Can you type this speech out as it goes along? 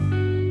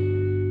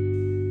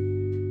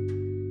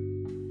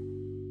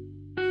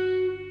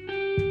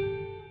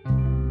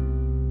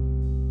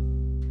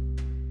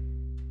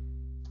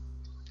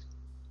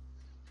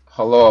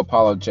Hello,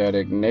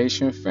 Apologetic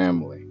Nation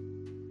family.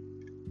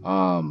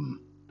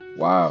 Um,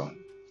 wow.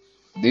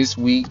 This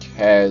week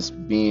has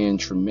been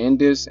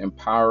tremendous,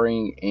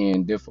 empowering,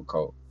 and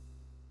difficult.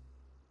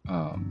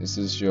 This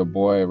is your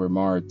boy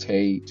Ramar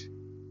Tate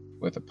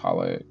with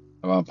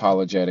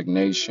Apologetic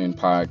Nation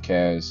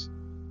podcast.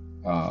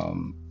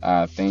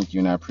 I thank you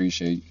and I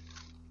appreciate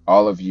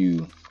all of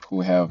you who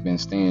have been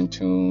staying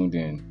tuned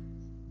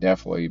and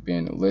definitely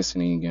been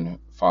listening and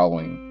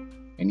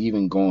following and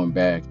even going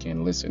back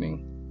and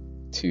listening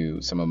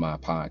to some of my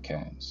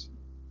podcasts.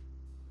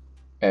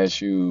 As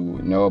you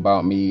know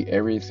about me,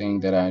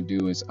 everything that I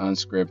do is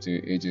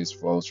unscripted. It just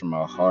flows from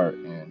my heart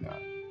and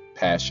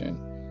passion.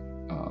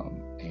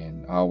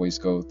 And I always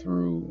go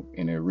through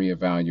and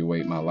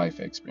reevaluate my life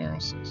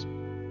experiences.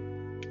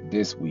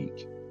 This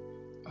week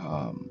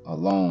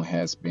alone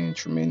has been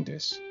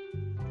tremendous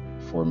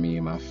for me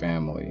and my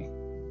family.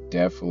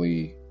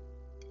 Definitely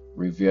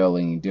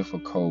revealing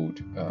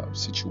difficult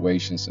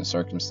situations and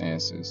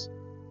circumstances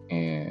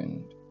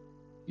and,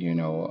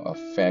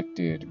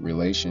 affected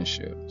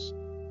relationships.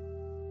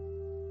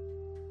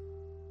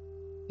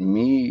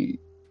 Me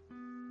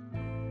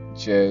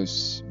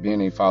just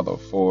being a father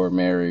of four,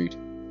 married,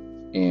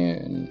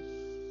 and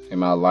in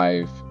my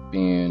life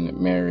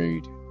being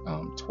married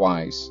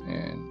twice,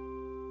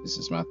 and this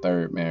is my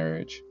third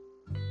marriage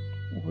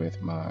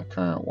with my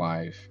current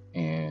wife.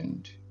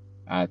 And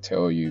I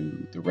tell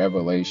you, the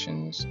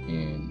revelations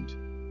and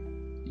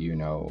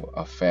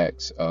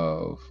effects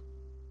of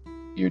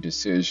your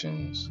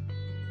decisions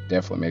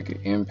definitely make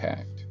an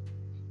impact.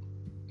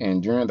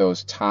 And during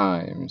those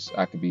times,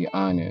 I could be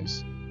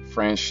honest,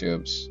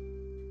 friendships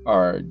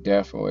are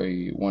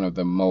definitely one of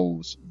the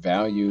most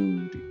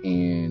valued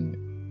and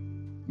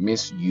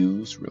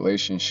misused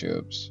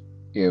relationships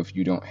if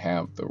you don't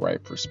have the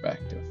right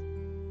perspective.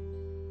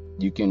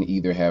 You can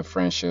either have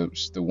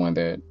friendships, the one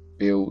that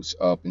builds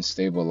up and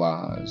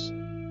stabilize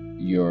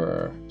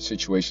your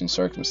situation,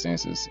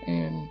 circumstances,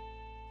 and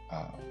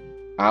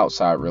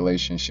outside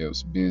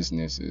relationships,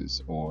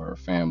 businesses, or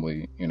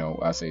family.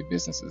 I say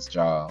businesses,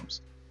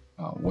 jobs,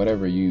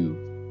 whatever you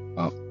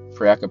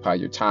preoccupy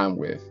your time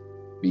with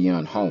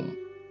beyond home.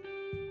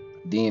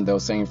 Then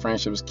those same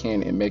friendships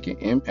can and make an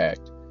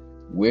impact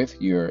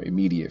with your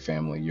immediate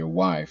family, your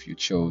wife, your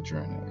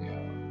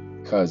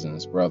children,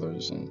 cousins,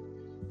 brothers, and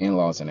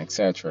in-laws, and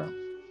etc.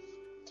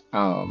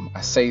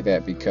 I say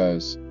that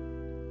because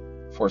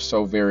for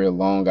so very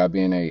long I've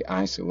been a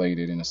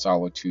isolated and a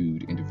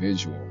solitude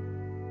individual,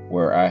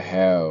 where I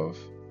have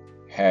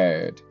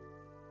had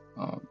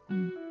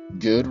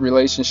good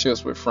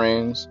relationships with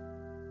friends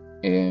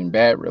and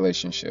bad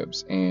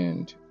relationships,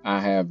 and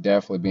I have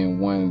definitely been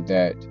one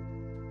that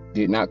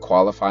did not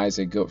qualify as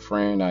a good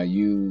friend. I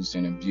used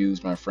and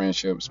abused my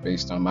friendships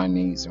based on my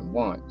needs and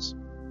wants,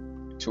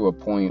 to a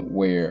point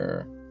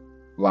where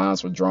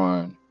lines were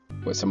drawn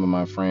with some of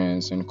my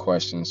friends and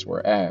questions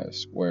were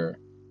asked, where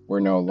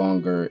we're no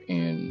longer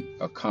in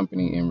a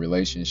company in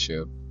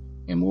relationship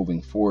and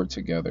moving forward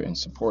together and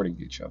supporting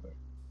each other.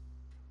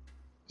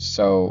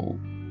 So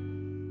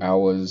I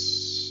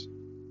was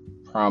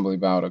probably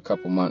about a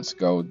couple months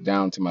ago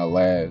down to my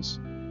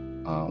last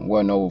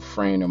one old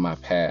friend of my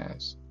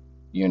past,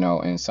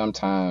 and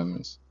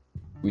sometimes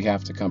we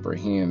have to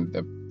comprehend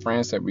the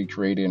friends that we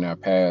created in our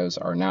past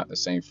are not the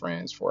same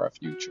friends for our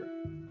future.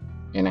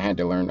 And I had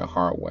to learn the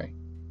hard way.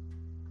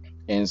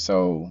 And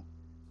so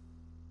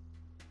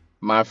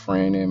my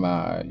friend and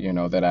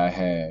that I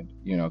had,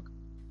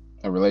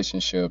 a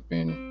relationship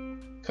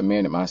and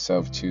committed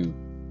myself to,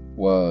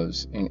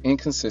 was an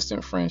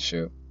inconsistent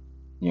friendship.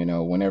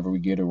 Whenever we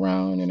get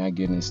around and I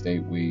get in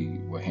state, we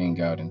will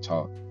hang out and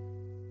talk.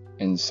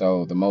 And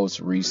so the most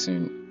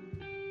recent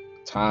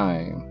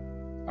time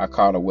I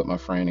caught up with my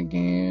friend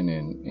again,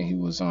 and he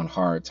was on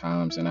hard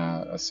times, and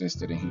I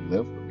assisted, and he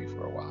lived with me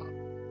for a while.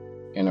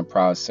 In the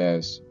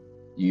process,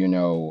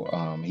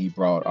 he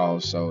brought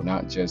also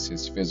not just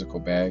his physical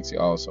bags, he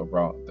also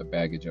brought the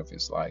baggage of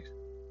his life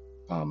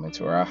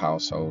into our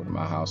household,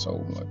 my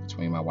household,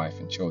 between my wife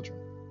and children.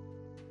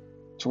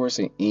 Towards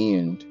the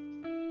end,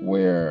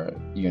 where,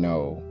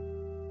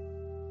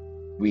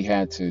 we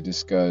had to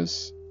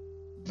discuss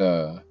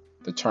the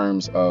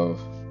terms of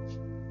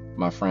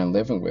my friend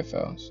living with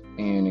us.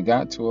 And it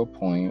got to a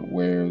point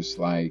where it's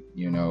like,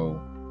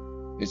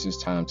 it's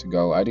just time to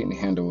go. I didn't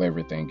handle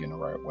everything in the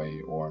right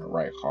way or in the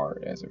right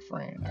heart as a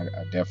friend.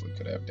 I definitely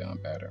could have done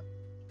better.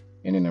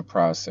 And in the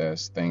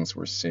process, things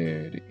were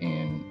said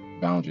and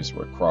boundaries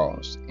were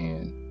crossed.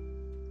 And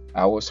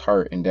I was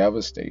hurt and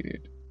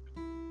devastated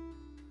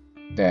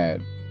that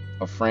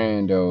a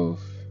friend of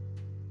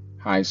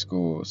high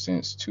school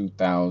since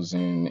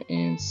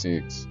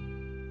 2006,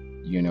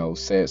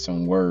 said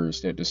some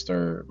words that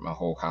disturbed my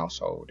whole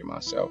household and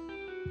myself,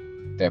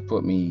 that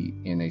put me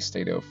in a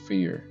state of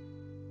fear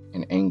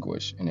and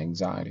anguish and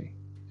anxiety,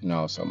 and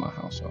also my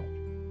household.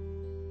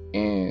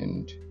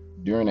 And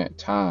during that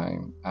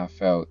time, I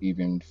felt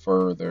even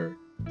further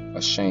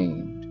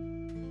ashamed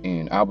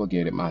and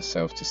obligated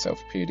myself to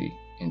self-pity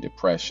and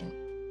depression.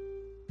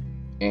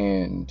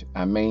 And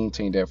I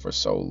maintained that for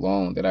so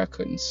long that I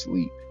couldn't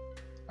sleep.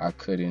 I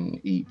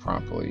couldn't eat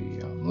properly,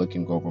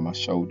 looking over my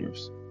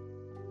shoulders.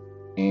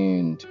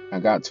 And I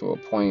got to a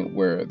point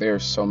where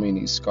there's so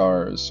many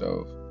scars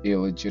of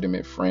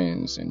illegitimate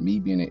friends, and me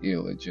being an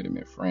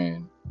illegitimate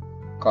friend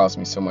caused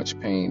me so much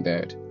pain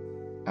that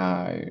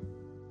I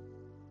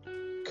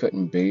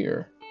couldn't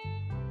bear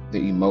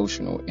the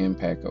emotional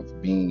impact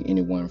of being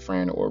any one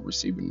friend or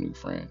receiving a new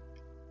friend.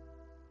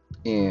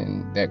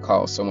 And that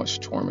caused so much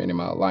torment in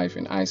my life,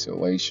 and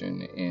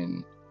isolation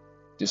and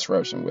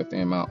disruption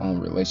within my own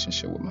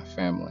relationship with my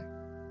family.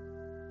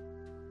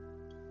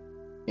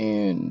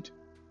 And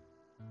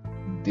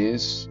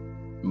this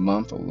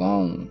month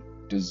alone,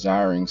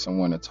 desiring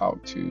someone to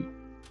talk to,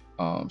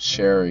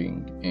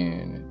 sharing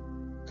and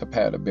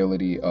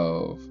compatibility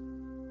of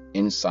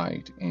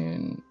insight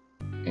and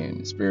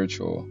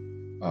spiritual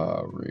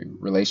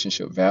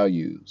relationship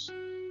values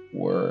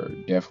were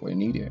definitely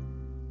needed.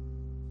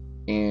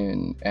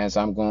 And as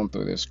I'm going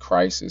through this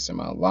crisis in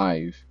my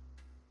life,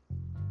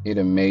 it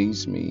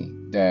amazed me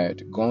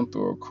that going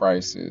through a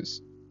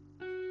crisis,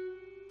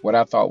 what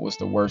I thought was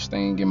the worst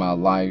thing in my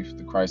life,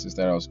 the crisis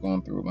that I was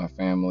going through with my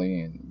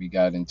family, and we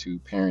got into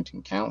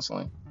parenting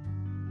counseling,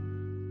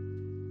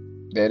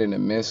 that in the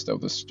midst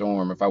of the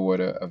storm, if I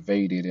would have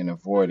evaded and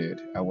avoided,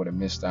 I would have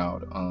missed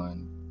out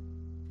on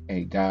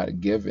a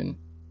God-given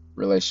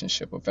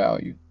relationship of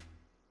value.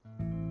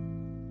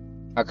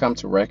 I come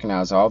to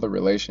recognize all the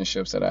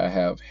relationships that I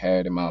have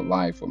had in my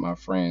life with my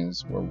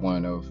friends were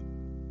one of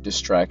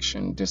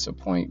distraction,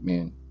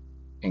 disappointment,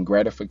 and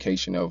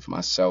gratification of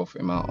myself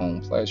and my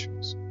own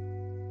pleasures.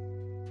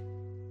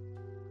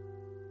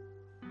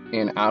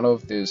 And out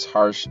of these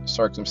harsh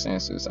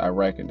circumstances, I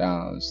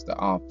recognize the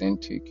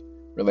authentic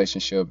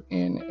relationship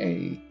in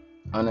a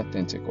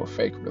unauthentic or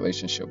fake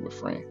relationship with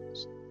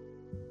friends.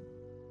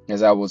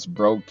 As I was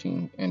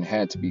broken and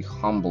had to be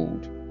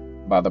humbled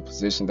by the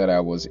position that I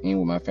was in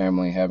with my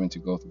family, having to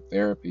go through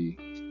therapy,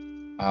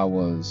 I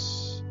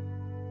was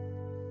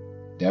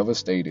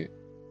devastated.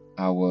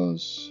 I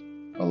was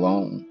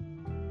alone.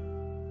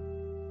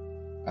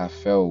 I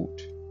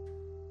felt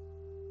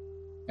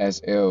as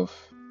if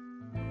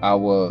I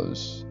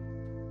was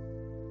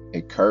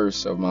a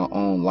curse of my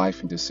own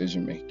life and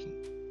decision making.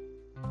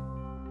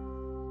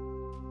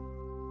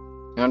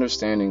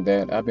 Understanding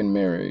that I've been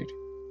married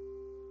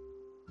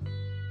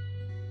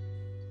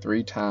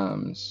 3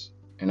 times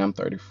and I'm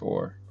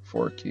 34,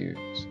 4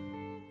 kids.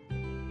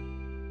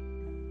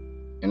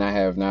 And I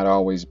have not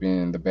always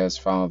been the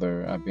best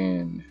father. I've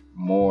been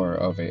more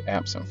of an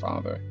absent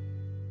father,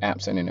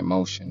 absent in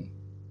emotion,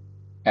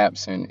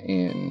 absent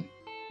in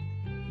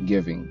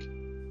giving.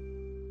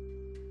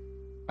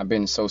 I've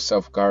been so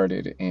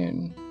self-guarded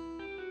and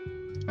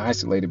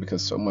isolated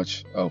because so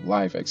much of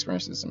life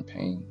experiences in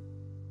pain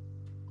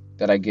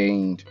that I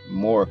gained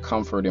more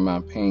comfort in my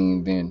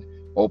pain than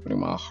opening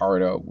my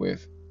heart up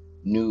with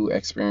new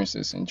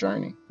experiences and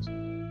journeys.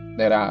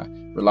 That I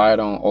relied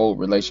on old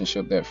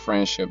relationship, that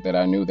friendship that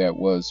I knew that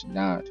was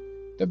not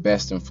the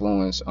best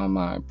influence on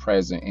my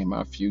present and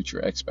my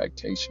future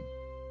expectation.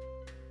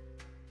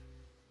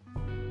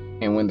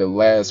 And when the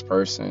last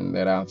person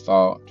that I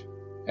thought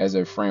as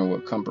a friend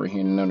would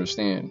comprehend and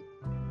understand,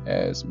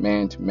 as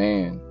man to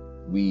man,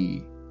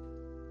 we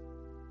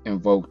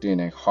invoked in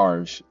a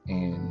harsh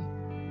and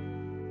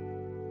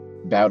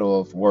battle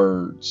of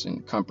words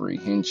and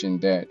comprehension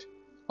that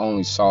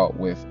only sought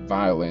with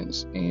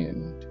violence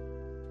and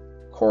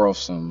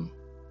quarrelsome.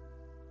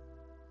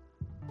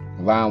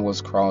 The line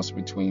was crossed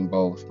between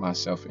both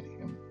myself and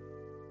him.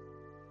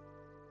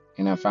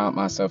 And I found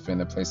myself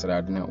in a place that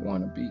I did not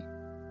want to be.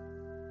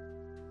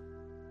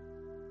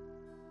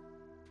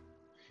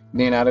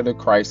 Then out of the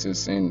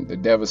crisis and the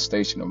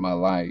devastation of my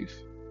life,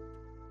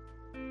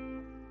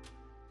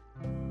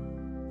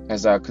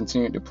 as I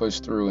continued to push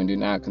through and did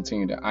not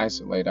continue to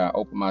isolate, I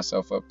opened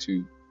myself up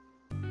to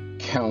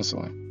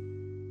counseling.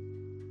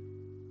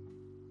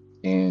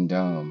 And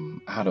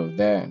out of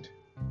that,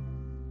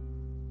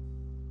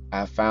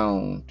 I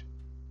found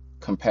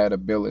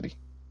compatibility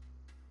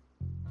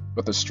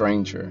with a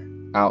stranger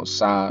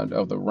outside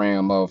of the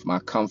realm of my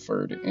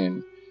comfort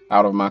and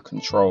out of my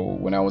control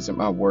when I was in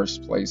my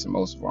worst place and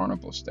most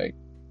vulnerable state.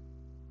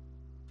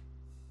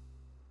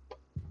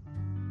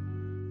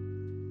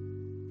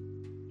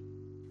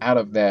 Out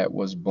of that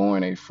was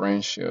born a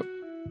friendship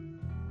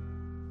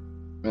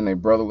and a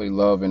brotherly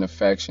love and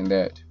affection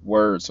that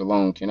words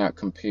alone cannot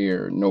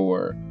compare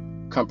nor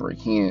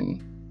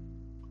comprehend.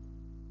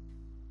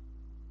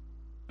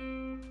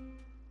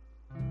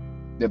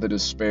 That the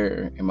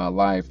despair in my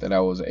life that I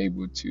was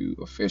able to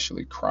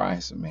officially cry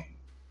as a man.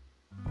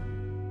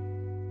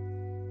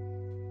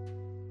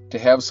 To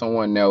have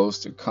someone else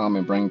to come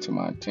and bring to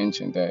my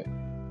attention that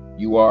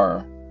you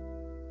are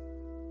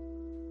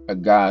a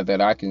guy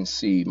that I can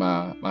see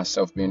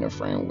myself being a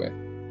friend with.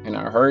 And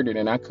I heard it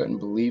and I couldn't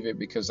believe it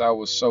because I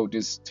was so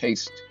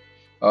distasteful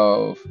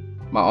of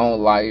my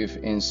own life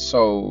and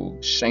so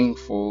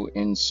shameful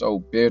and so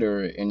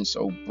bitter and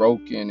so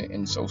broken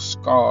and so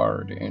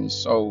scarred and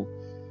so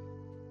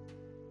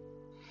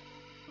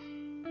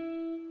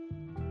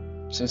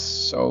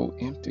just so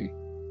empty.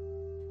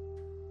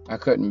 I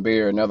couldn't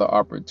bear another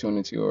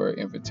opportunity or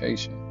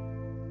invitation.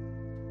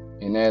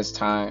 And as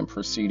time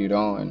proceeded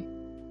on,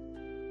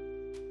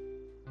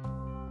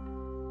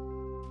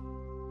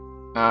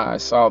 I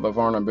saw the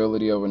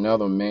vulnerability of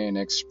another man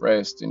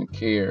expressed in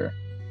care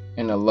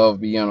and a love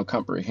beyond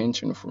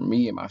comprehension for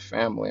me and my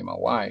family and my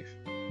wife,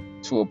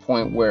 to a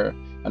point where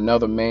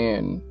another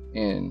man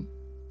in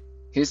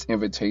his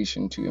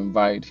invitation to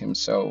invite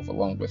himself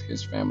along with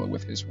his family,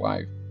 with his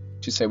wife,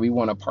 to say, we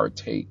want to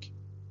partake.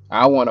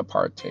 I want to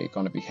partake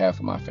on the behalf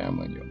of my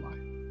family in your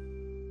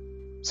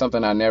life.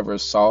 Something I never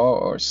saw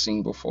or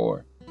seen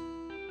before.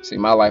 See,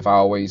 my life, I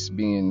always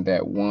been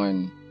that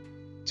one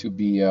to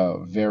be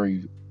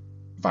very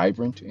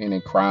vibrant in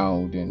a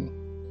crowd and,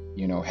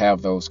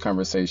 have those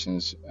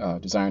conversations,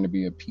 desiring to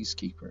be a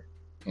peacekeeper.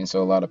 And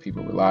so a lot of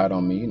people relied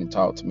on me and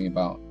talked to me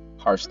about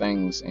harsh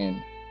things.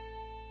 And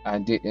I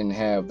didn't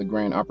have the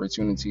grand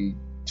opportunity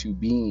to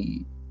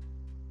be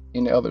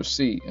in the other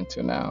seat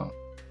until now.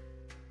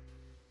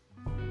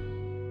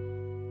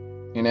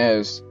 And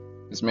as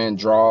this man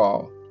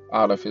draw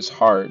out of his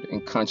heart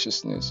and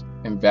consciousness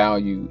and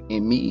value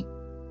in me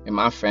and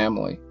my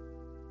family,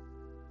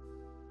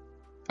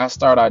 I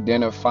start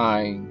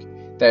identifying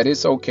that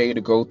it's okay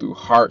to go through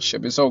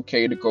hardship. It's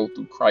okay to go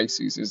through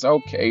crises. It's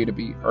okay to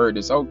be hurt.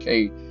 It's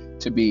okay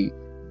to be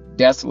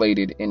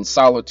desolated in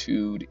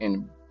solitude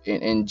and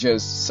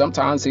just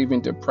sometimes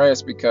even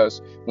depressed,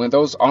 because when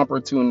those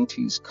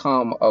opportunities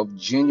come of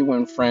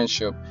genuine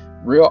friendship,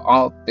 real,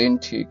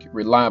 authentic,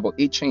 reliable,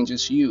 it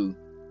changes you.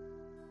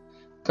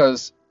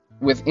 Because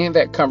within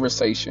that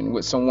conversation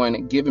with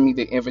someone giving me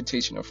the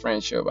invitation of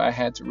friendship, I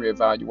had to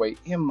reevaluate,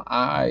 am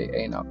I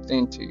an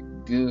authentic,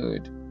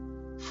 good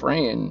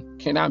friend?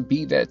 Can I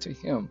be that to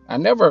him? I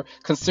never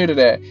considered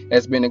that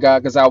as being a guy,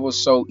 because I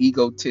was so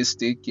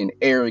egotistic and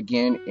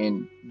arrogant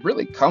and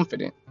really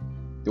confident.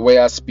 The way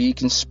I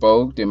speak and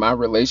spoke, in my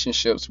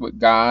relationships with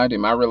God, in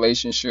my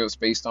relationships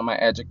based on my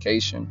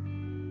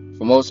education.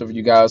 For most of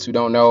you guys who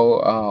don't know,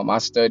 I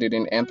studied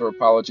in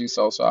anthropology,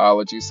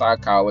 sociology,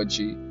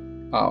 psychology.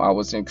 I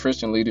was in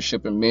Christian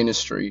leadership and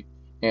ministry,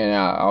 and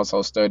I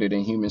also studied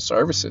in human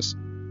services.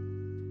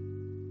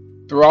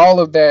 Through all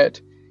of that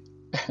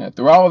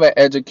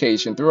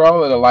education, through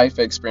all of the life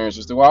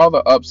experiences, through all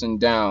the ups and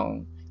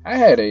downs, I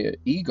had an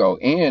ego.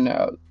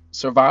 And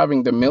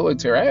surviving the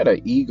military, I had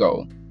an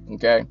ego.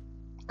 Okay,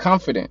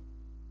 confident,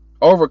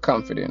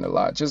 overconfident a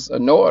lot, just a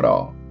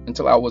know-it-all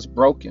until I was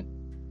broken.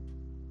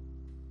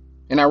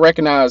 And I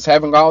recognize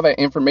having all that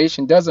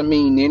information doesn't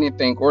mean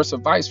anything or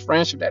survives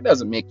friendship. That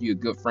doesn't make you a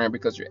good friend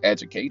because you're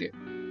educated,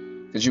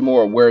 because you're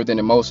more aware than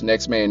the most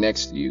next man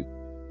next to you.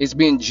 It's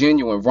being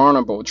genuine,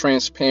 vulnerable,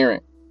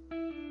 transparent.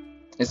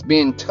 It's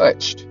being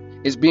touched.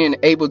 It's being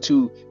able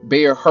to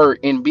bear hurt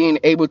and being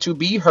able to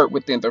be hurt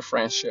within the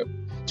friendship.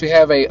 To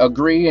have a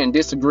agree and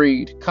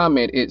disagreed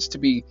comment is to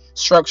be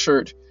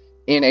structured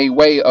in a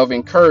way of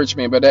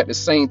encouragement, but at the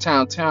same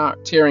time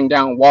tearing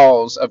down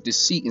walls of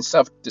deceit and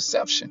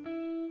self-deception.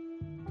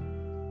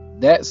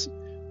 That's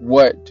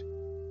what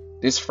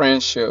this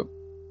friendship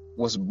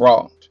was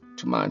brought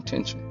to my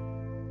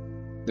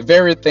attention. The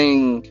very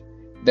thing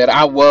that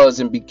I was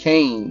and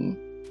became,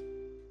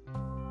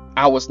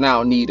 I was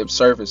now in need of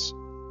service.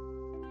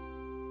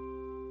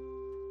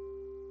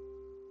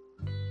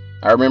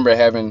 I remember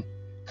having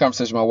a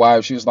conversation with my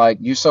wife. She was like,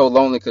 "You're so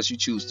lonely because you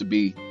choose to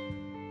be.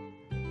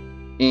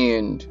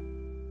 And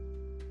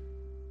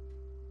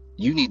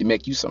you need to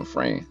make you some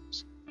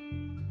friends.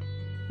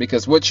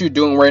 Because what you're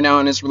doing right now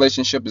in this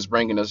relationship is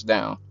bringing us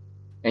down.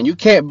 And you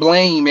can't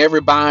blame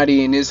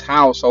everybody in this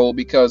household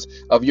because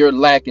of your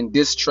lack in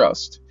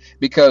distrust.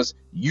 Because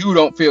you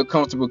don't feel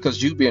comfortable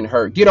because you've been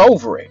hurt. Get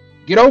over it.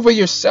 Get over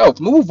yourself.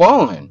 Move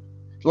on.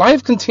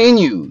 Life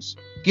continues.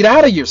 Get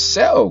out of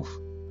yourself.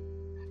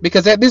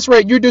 Because at this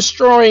rate, you're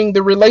destroying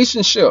the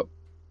relationship."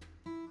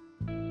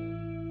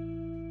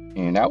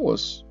 And I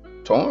was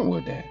torn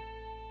with that.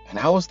 And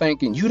I was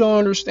thinking, you don't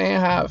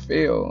understand how I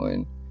feel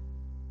and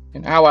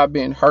how I've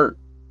been hurt.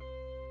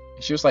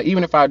 And she was like,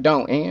 even if I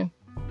don't, Ann.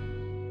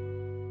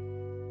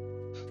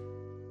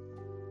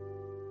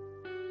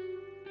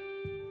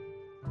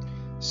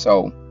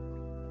 So,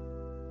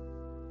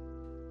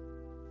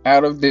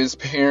 out of this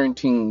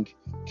parenting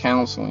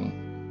counseling,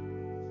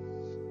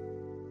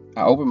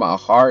 I opened my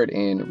heart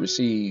and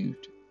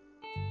received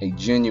a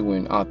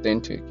genuine,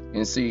 authentic.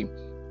 And see,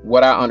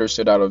 what I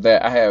understood out of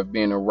that, I have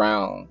been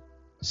around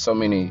so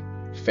many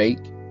fake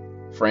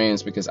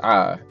friends because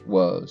I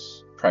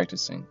was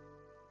practicing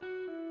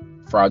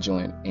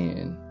fraudulent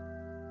and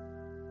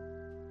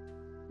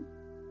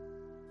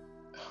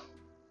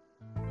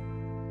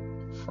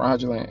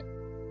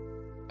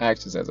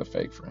actions as a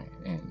fake friend,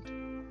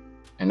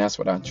 and that's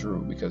what I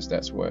drew, because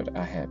that's what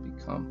I had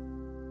become,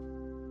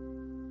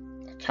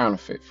 a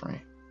counterfeit friend,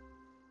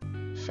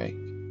 fake.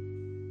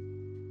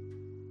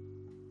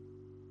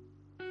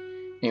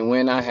 And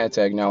when I had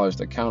to acknowledge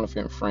the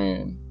counterfeit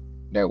friend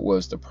that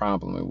was the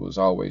problem, it was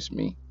always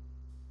me.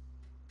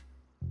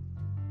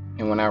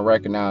 And when I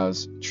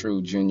recognized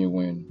true,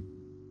 genuine,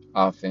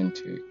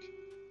 authentic,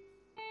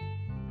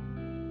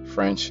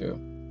 friendship,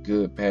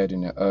 good, bad,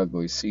 and the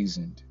ugly,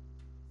 seasoned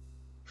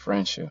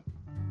friendship,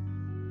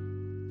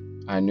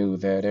 I knew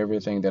that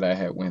everything that I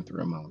had went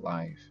through in my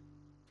life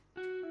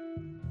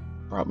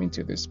brought me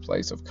to this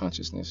place of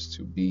consciousness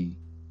to be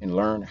and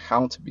learn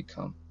how to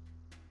become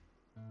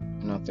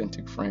an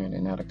authentic friend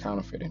and not a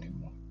counterfeit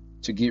anymore.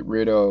 To get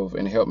rid of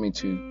and help me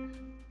to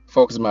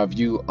focus my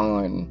view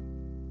on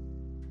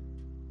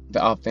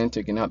the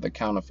authentic and not the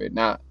counterfeit,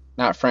 not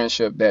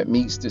friendship that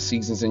meets the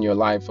seasons in your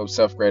life of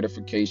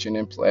self-gratification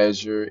and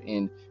pleasure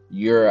in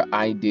your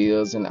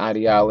ideas and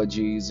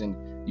ideologies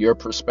and your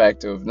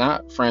perspective,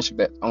 not friendship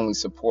that only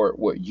support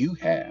what you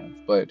have,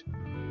 but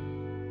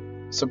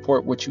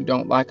support what you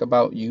don't like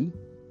about you,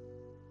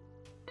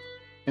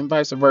 and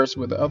vice versa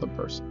with the other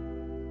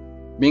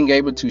person. Being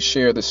able to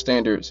share the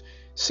standards.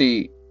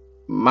 See,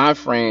 my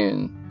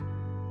friend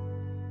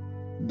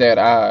that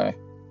I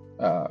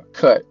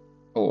cut,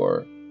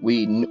 or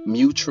we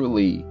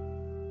mutually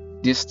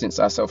distance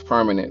ourselves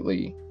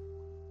permanently,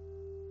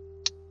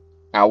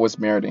 I was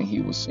married and he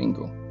was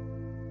single.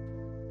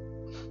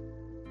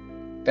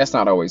 That's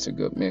not always a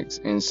good mix.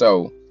 And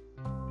so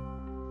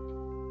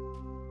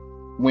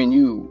when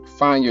you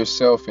find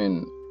yourself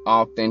in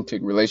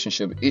authentic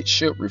relationship, it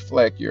should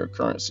reflect your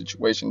current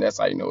situation. That's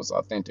how you know it's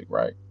authentic,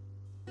 right?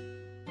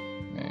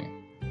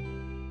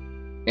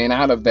 Man. And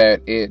out of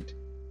that, it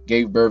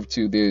gave birth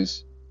to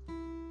this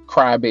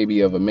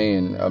crybaby of a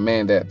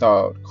man that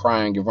thought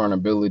crying and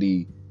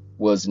vulnerability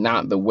was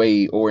not the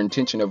way or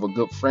intention of a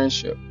good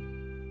friendship.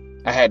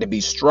 I had to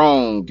be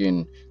strong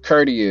and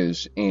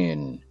courteous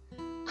and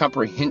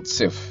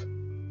comprehensive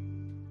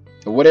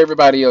of what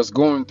everybody else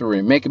going through,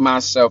 and making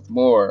myself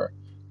more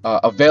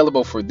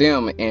available for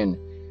them, and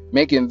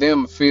making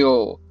them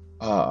feel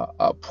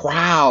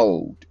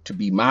proud to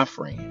be my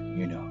friend,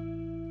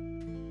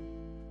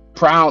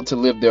 proud to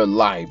live their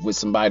life with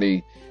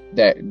somebody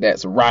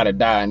that's ride or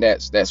die, and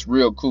that's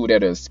real cool,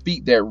 that'll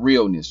speak that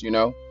realness,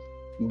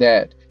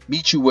 that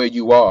meet you where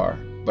you are.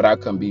 But I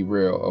couldn't be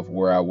real of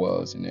where I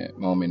was in that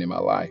moment in my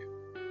life.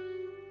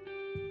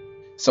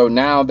 So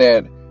now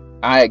that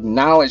I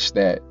acknowledge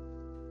that,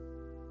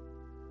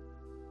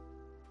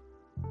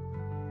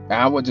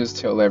 I would just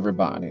tell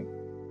everybody,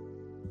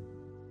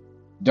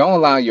 don't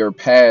allow your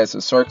past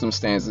or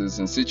circumstances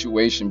and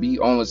situation be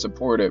only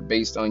supported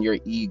based on your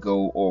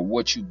ego or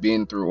what you've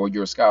been through or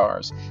your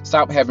scars.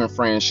 Stop having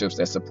friendships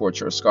that support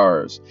your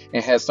scars,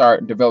 and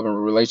start developing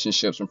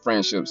relationships and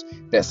friendships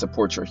that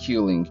support your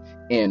healing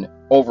and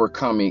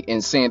overcoming,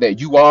 and saying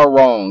that you are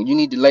wrong. You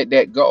need to let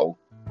that go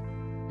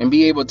and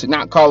be able to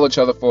not call each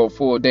other for a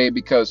full day,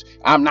 because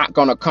I'm not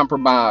going to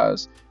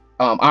compromise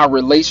our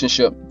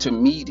relationship to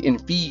meet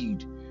and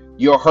feed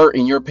your hurt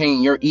and your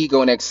pain, your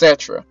ego, and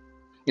etc.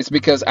 It's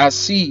because I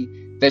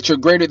see that you're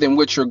greater than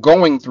what you're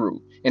going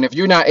through. And if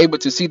you're not able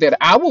to see that,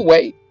 I will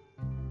wait.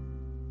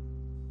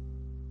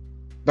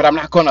 But I'm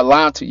not going to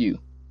lie to you.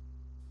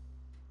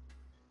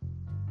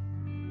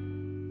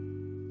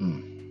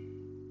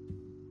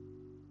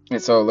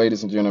 And so,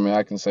 ladies and gentlemen,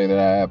 I can say that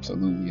I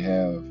absolutely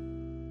have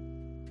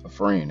a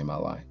friend in my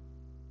life.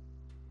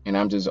 And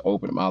I'm just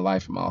opening my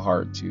life and my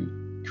heart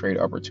to create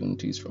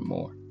opportunities for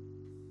more.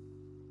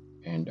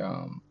 And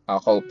I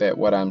hope that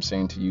what I'm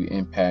saying to you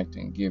impact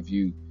and give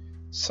you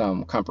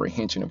some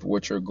comprehension of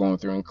what you're going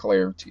through, and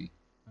clarity,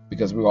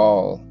 because we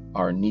all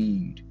are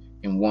need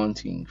and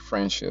wanting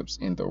friendships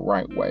in the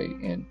right way,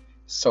 and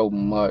so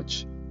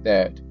much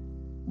that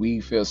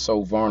we feel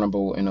so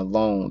vulnerable and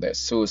alone that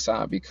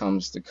suicide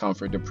becomes the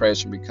comfort,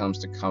 depression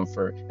becomes the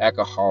comfort,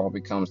 alcohol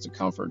becomes the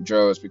comfort,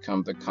 drugs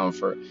become the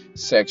comfort,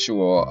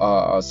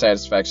 sexual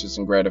satisfactions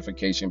and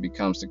gratification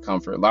becomes the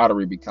comfort,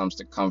 lottery becomes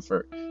the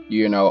comfort,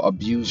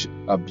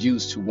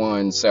 abuse to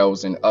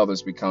oneself and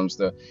others becomes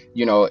the,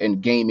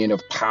 and gaming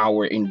of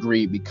power and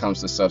greed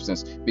becomes the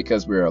substance,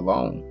 because we're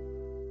alone.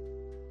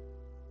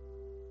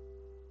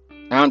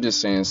 I'm just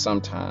saying,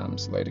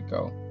 sometimes let it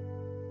go.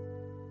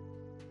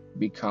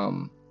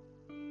 Become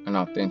an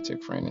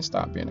authentic friend and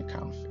stop being a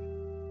counterfeit.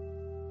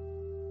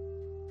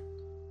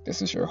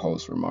 This is your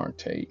host, Ramar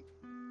Tate,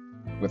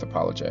 with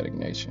Apologetic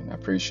Nation. I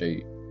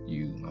appreciate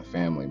you, my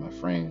family, my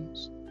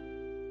friends,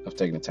 of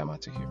taking the time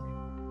out to hear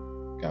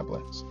me. God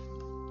bless.